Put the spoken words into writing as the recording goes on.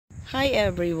Hi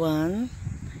everyone!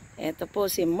 Ito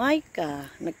po si Micah.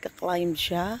 Nagka-climb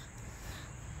siya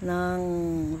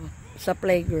sa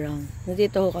playground.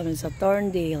 Nandito ho kami sa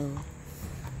Thorndale.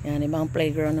 Yan, ibang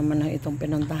playground naman itong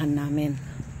pinuntahan namin.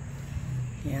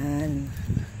 Yan.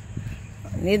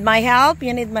 Need my help?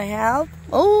 You need my help?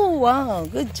 Oh, wow!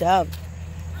 Good job!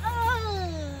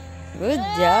 Good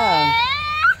job!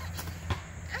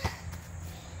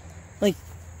 Uy!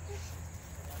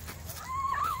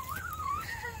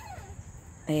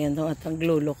 Ayan o, at ang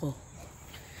glulo ko.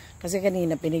 Kasi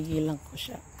kanina pinigilan ko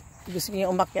siya. Gusto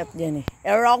niya umakyat dyan eh.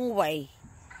 Wrong way.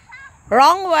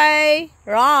 Wrong way.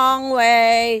 Wrong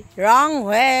way. Wrong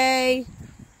way.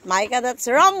 Micah,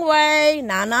 that's wrong way.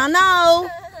 No, no, no.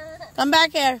 Come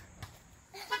back here.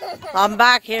 Come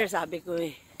back here, sabi ko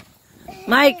eh.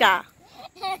 Micah.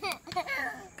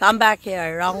 Come back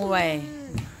here. Wrong way.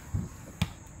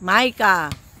 Micah.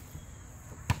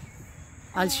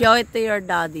 I'll show it to your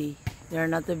daddy. You're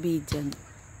not obedient.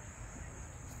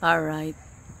 Alright.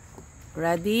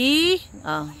 Ready?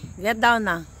 Oh, get down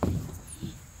now.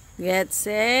 Get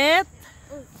set.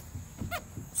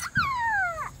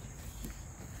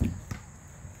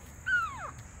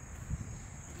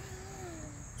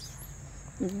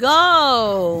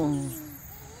 Go!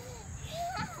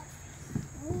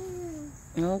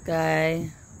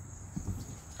 Okay.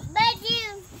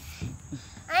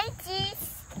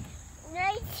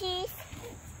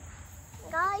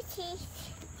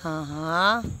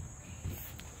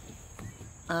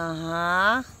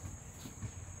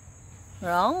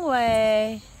 Wrong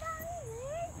way.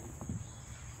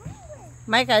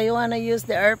 Micah, you wanna use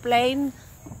the airplane?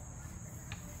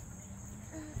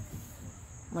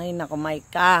 May nako,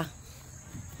 Micah.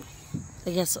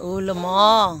 Tigas ulo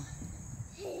mo.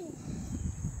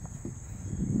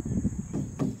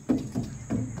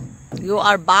 You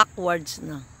are backwards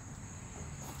na.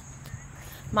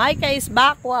 Micah is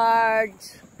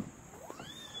backwards.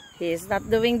 He is not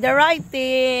doing the right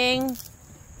thing.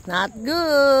 Not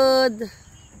good.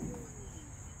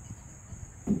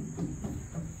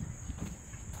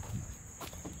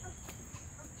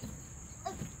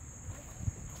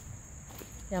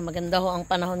 Yan, maganda ho ang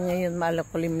panahon ngayon.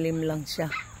 Malakulimlim lang siya.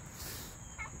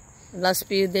 Last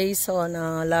few days ho,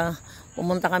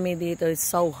 pumunta kami dito. It's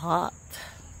so hot.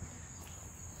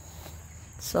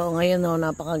 So, ngayon ho,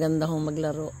 napakaganda ho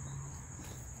maglaro.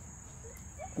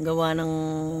 Gawa ng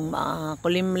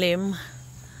kulimlim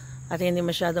at hindi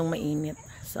masyadong mainit.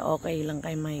 So, okay lang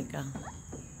kay Micah.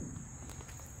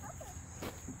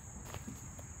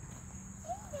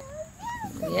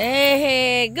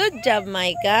 Yay! Good job,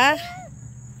 Micah.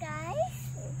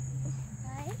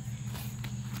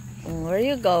 Where are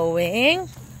you going?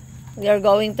 You're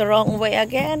going the wrong way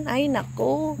again? Ay,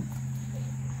 naku.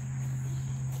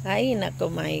 Ay, naku,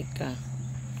 Micah.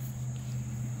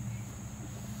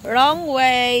 Wrong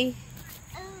way.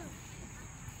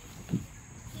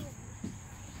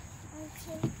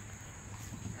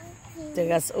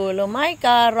 Tigas ulo,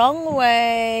 Micah. Wrong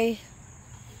way.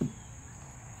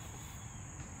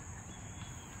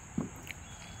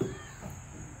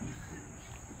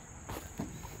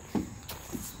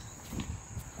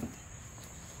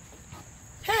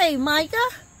 Hey,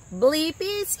 Micah.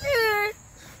 Bleepy is here.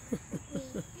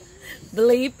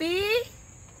 Bleepy.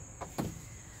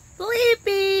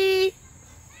 Bleepy.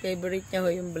 Favorite niya ho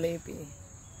yung Bleepy.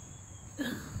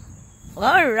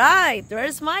 Alright,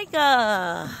 where's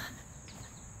Micah?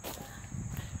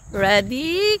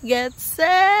 Ready, get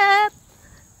set,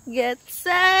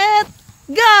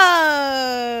 go!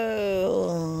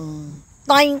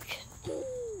 Toink!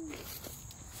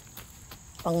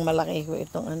 Pang malaki ko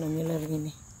itong ano nila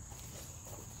rin eh.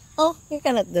 Oh, you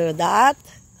cannot do that.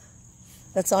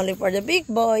 That's only for the big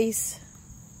boys.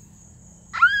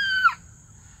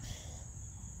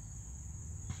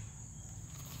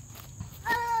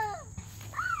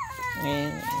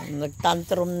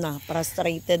 Nagtantrum na.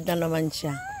 Frustrated na naman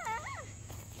siya.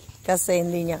 Kasi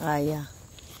hindi niya kaya.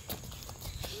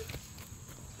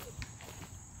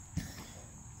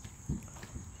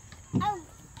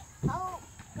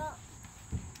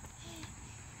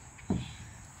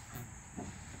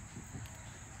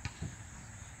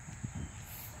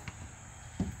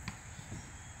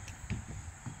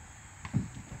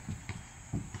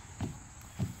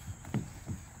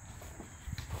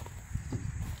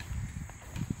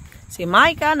 Si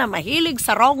Micah na mahilig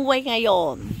sa wrong way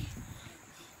ngayon.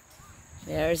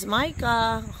 There's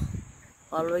Micah.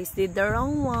 Always did the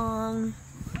wrong one.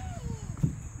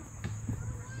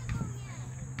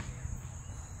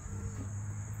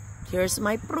 Here's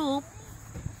my proof.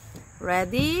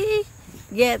 Ready?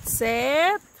 Get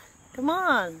set. Come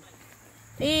on.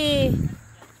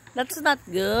 That's not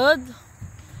good.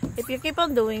 If you keep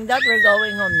on doing that, we're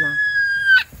going home now.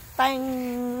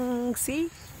 Thanks. See?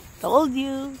 Told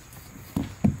you.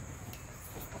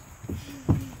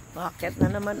 Bakit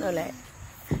na naman ulit?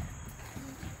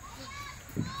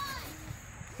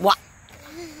 Wah!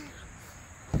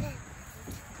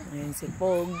 Ayan si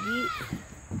Pogi.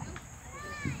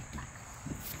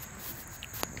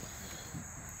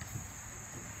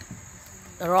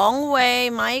 The wrong way,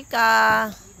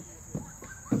 Micah.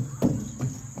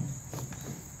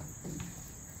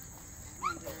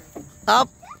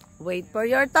 Up. Wait for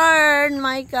your turn,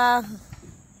 Micah.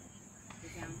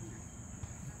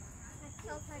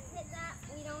 So if I hit that,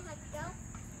 we don't have to go?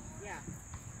 Yeah.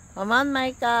 Come on,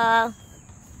 Micah. If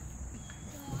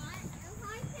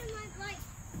I pin my bike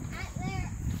at there,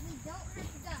 we don't have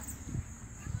to go.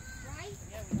 Right?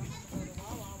 Yeah, we don't have to go to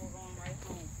Wawa. We're going right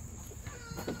home.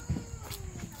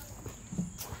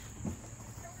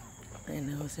 Ayan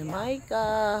na si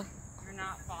Micah. You're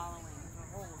not following the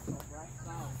rules, so let's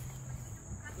go.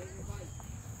 Get your bike.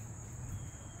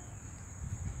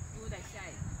 Do what I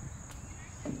say.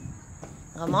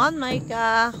 Come on,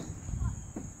 Micah.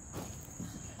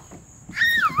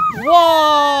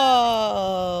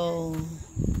 Whoa!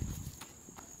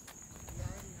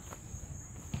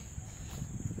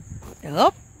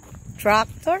 Yup.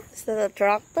 Tractor? Is that a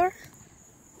tractor?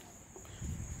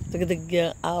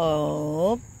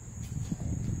 Oh.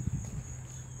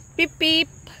 Beep beep.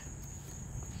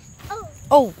 Oh.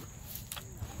 Oh.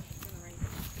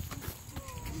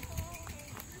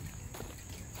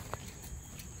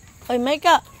 Oy,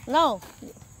 Micah. No.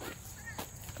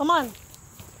 Come on.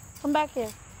 Come back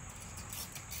here.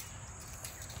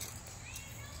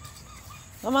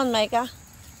 Come on, Micah.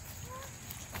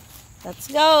 Let's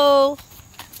go.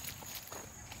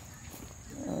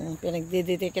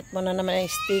 Pinagdidikit mo na naman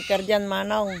yung sticker dyan,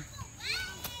 Manong.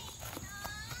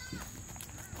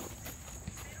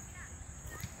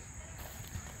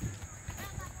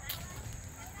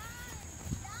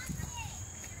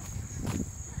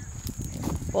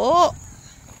 Po.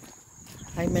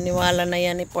 Ay, maniwala na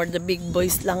yan for the big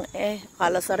boys lang eh.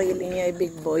 Akala sarili niya ay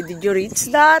big boy. Did you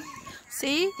reach that?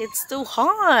 See? It's too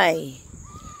high.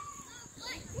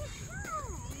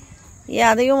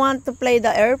 Yeah, do you want to play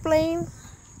the airplane?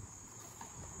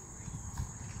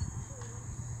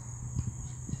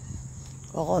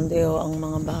 Kokondeo ang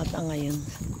mga bata ngayon.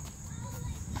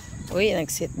 Uy,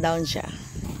 nag-sit down siya.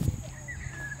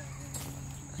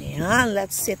 Ayan,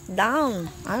 let's sit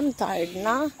down. I'm tired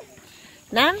na.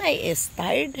 Nanay is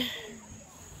tired.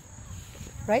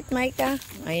 Right, Micah?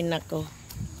 Ay, nako.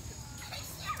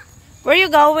 Where you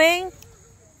going?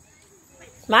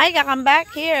 Micah, come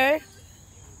back here.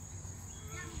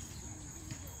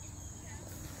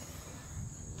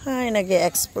 Ay,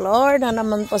 nag-i-explore na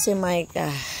naman po si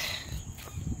Micah.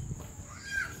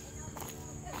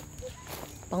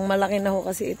 Pang malaki na ho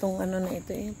kasi itong ano na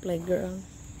ito eh, playground.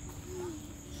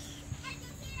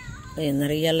 Ayun,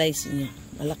 na-realize niya.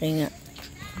 Malaki nga.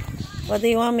 What do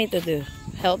you want me to do?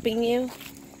 Helping you?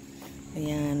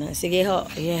 Ayan. Sige ho,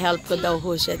 i-help ko daw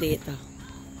ho siya dito.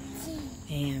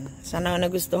 Ayan. Sana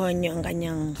nagustuhan niyo ang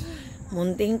kanyang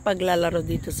munting paglalaro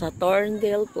dito sa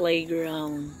Thorndale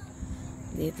Playground.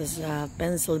 Dito sa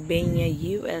Pennsylvania,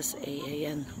 USA.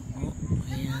 Ayan. Oh,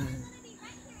 ayan.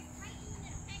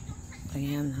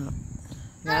 Ayan ho.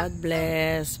 God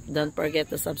bless. Don't forget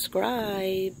to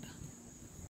subscribe.